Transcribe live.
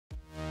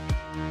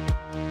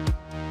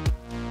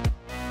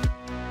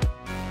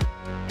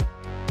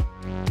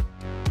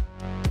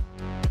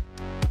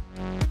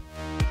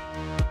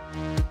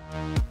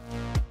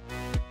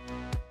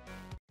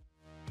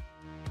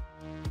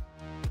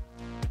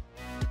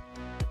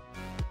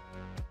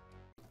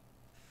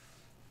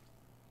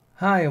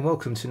Hi and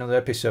welcome to another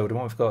episode, and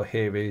what we've got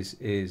here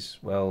is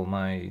well,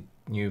 my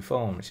new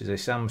phone, which is a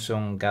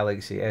Samsung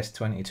Galaxy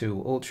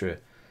S22 Ultra.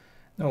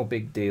 No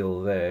big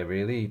deal there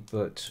really,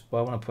 but what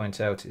I want to point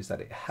out is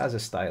that it has a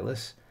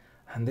stylus,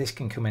 and this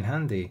can come in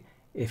handy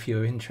if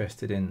you're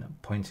interested in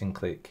point and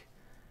click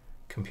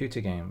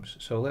computer games.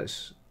 So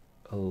let's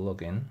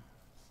log in.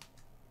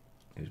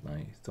 Here's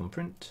my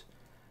thumbprint.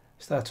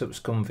 Start up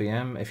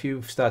ScummVM. If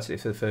you've started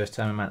it for the first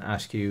time, it might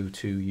ask you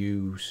to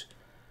use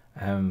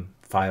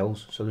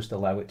files, so just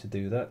allow it to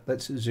do that.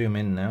 Let's zoom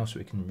in now so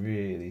we can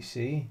really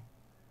see.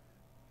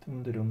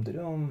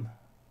 Dum-da-dum-da-dum.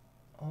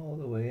 All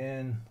the way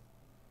in.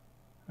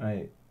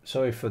 Right,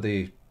 sorry for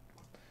the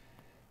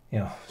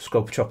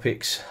scrub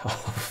tropics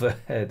of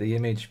the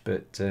image,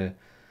 but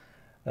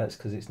that's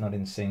because it's not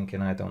in sync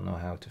and I don't know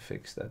how to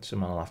fix that.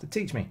 Someone will have to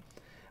teach me.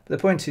 But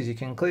the point is, you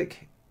can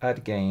click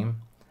add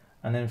game,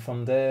 and then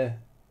from there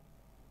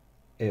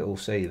it will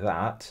say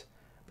that,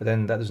 but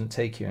then that doesn't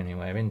take you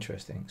anywhere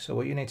interesting. So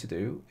what you need to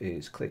do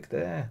is click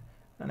there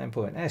and then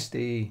put an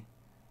SD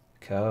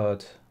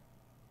card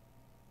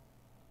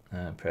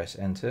and press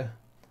enter,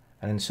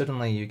 and then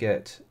suddenly you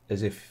get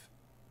as if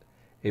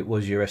it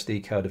was your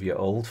SD card of your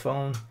old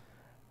phone.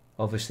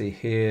 Obviously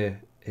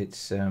here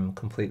it's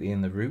completely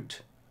in the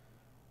root,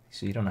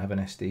 so you don't have an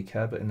SD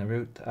card, but in the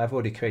root I've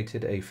already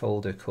created a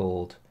folder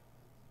called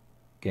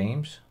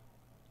games,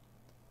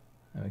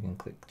 and we can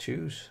click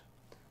choose,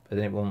 but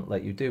then it won't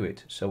let you do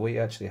it. So what you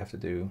actually have to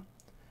do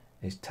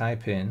is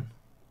type in,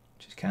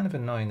 which is kind of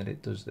annoying that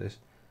it does this,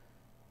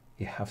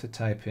 you have to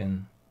type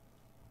in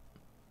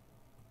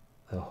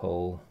the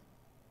whole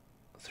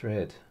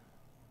thread,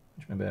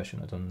 which maybe I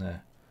shouldn't have done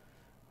there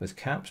with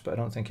caps, but I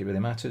don't think it really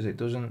matters, it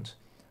doesn't.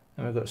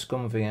 And we've got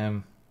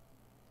ScummVM.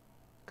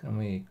 Can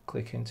we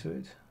click into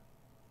it?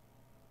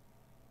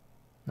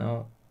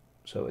 No.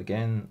 So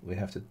again we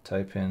have to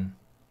type in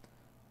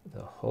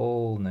the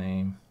whole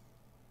name,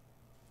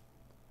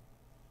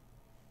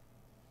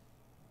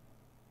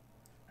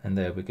 and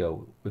there we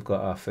go, we've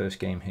got our first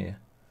game here.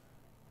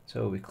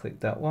 So we click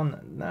that one,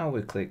 now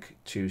we click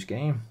choose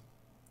game,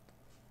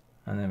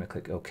 and then we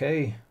click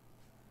OK,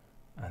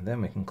 and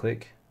then we can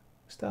click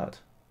start.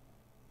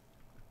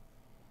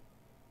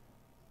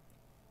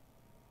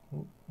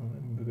 Oh, don't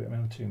let me move it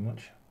around too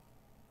much.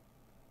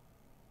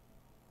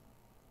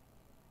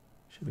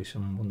 Should be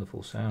some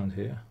wonderful sound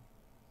here.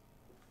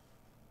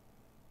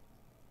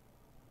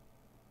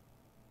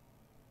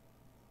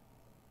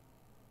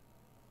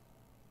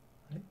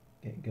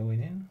 Get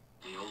going in.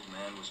 The old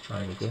man was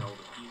trying to tell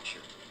the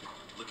future,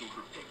 looking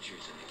for pictures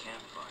in the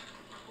campfire.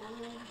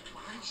 Oh,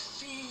 I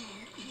see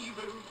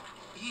evil,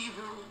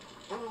 evil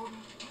born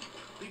deep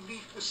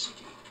beneath the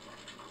city.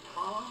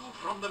 Far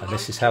from the And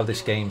this is how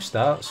this game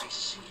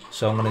starts.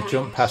 So I'm going to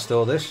jump past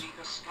all this.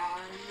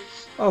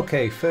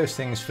 Okay, first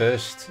things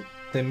first,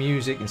 the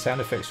music and sound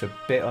effects are a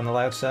bit on the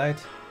loud side.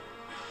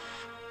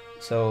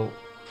 So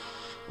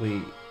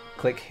we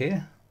click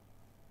here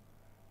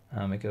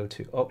and we go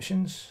to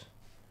options,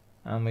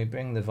 and we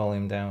bring the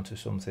volume down to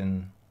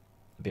something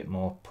a bit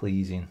more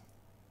pleasing,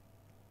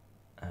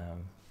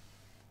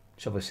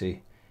 which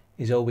obviously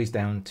is always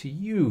down to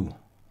you.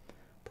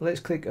 But let's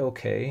click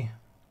OK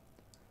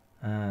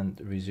and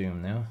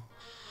resume now.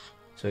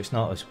 So it's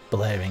not as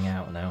blaring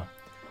out now.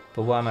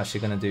 But what I'm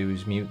actually going to do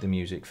is mute the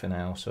music for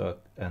now,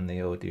 and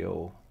the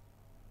audio,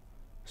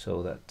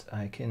 so that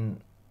I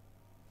can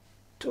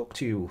talk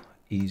to you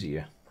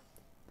easier.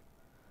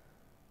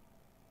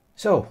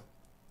 So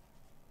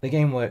the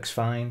game works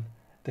fine.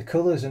 The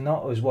colours are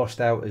not as washed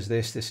out as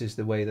this. This is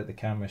the way that the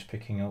camera is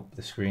picking up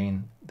the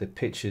screen. The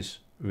picture's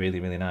really,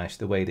 really nice,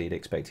 the way that you'd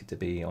expect it to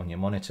be on your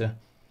monitor.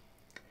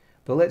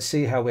 But let's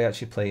see how we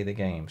actually play the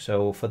game.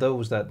 So for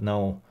those that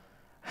know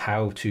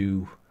how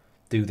to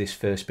do this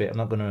first bit, I'm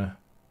not going to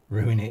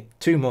ruin it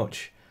too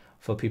much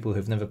for people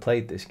who've never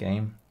played this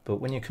game. But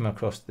when you come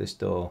across this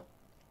door,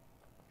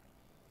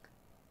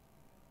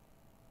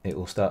 it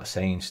will start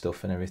saying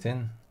stuff and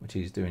everything, which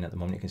he's doing at the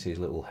moment. You can see his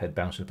little head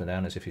bouncing up and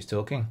down as if he's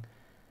talking,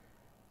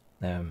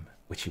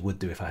 which he would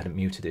do if I hadn't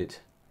muted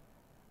it.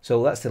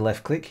 So that's the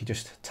left click. You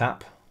just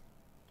tap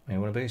where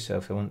you want to be. So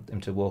if I want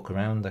him to walk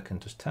around, I can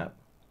just tap.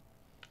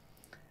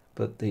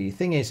 But the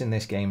thing is in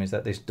this game is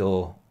that this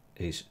door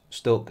is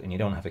stuck and you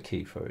don't have a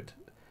key for it.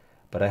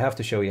 But I have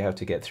to show you how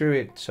to get through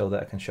it so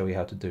that I can show you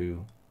how to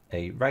do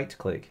a right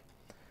click.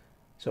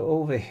 So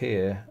over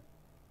here,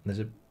 there's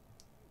a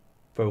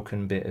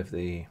broken bit of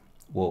the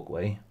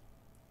walkway,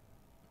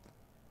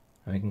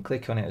 and we can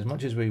click on it as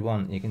much as we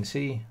want. You can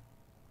see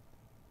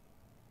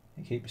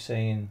it keeps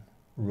saying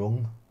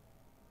rung,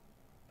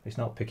 it's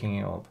not picking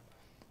it up.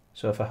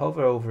 So if I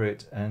hover over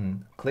it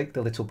and click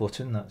the little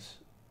button that's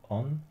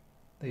on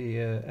the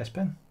S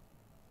Pen,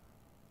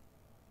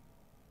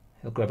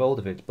 he'll grab hold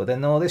of it, but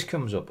then all this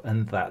comes up,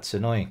 and that's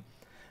annoying.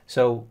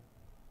 So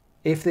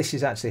if this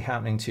is actually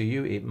happening to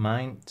you, it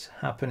might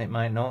happen, it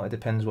might not, it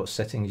depends what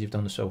settings you've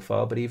done so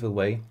far. But either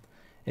way,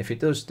 if it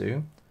does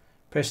do,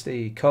 press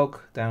the cog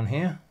down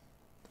here,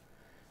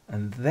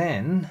 and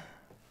then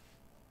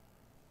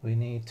we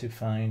need to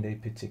find a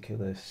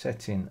particular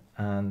setting,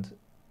 and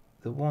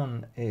the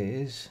one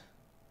is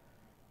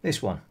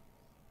this one.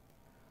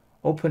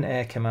 Open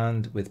air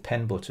command with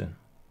pen button.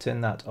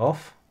 Turn that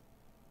off,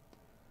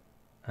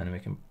 and we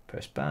can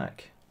press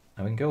back,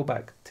 and we can go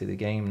back to the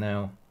game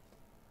now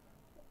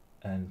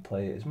and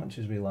play it as much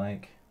as we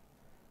like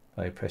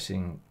by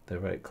pressing the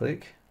right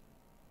click,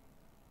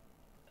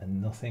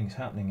 and nothing's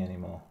happening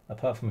anymore,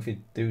 apart from if you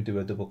do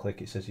a double click,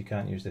 it says you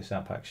can't use this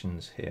app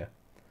actions here.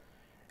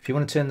 If you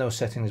want to turn those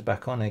settings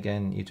back on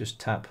again, you just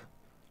tap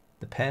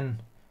the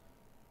pen,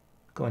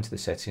 go into the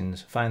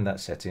settings, find that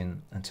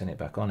setting and turn it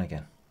back on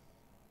again.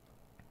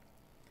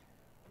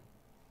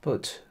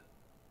 But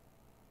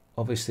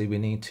obviously we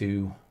need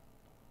to,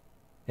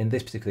 in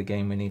this particular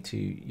game, we need to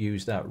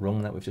use that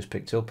rung that we've just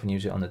picked up and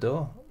use it on the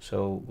door.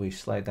 So we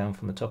slide down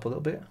from the top a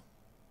little bit.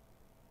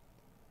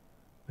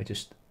 We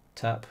just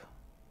tap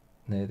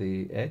near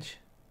the edge,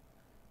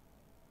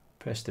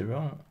 press the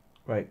rung,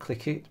 right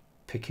click it,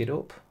 pick it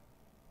up,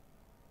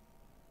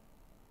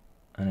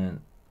 and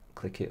then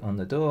click it on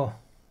the door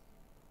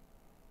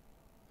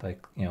by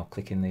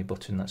clicking the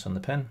button that's on the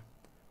pen,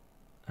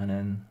 and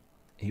then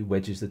he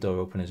wedges the door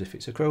open as if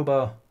it's a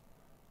crowbar,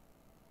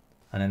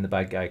 and then the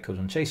bad guy comes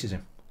and chases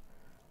him.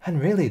 And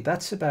really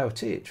that's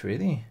about it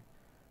really.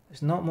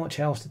 There's not much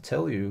else to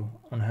tell you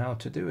on how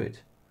to do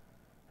it.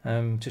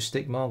 Just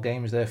stick more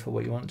games there for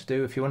what you want to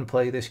do. If you want to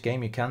play this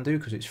game you can do,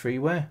 because it's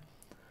freeware.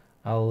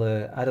 I'll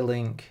add a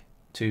link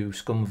to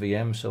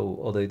ScummVM, so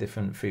all the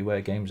different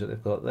freeware games that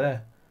they've got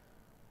there.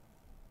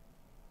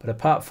 But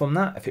apart from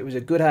that, if it was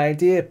a good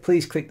idea,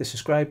 please click the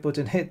subscribe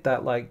button, hit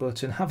that like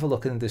button, have a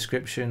look in the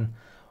description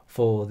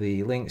for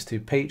the links to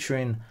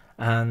Patreon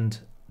and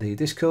the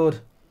Discord.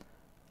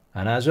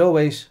 And as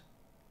always,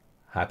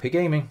 happy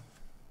gaming.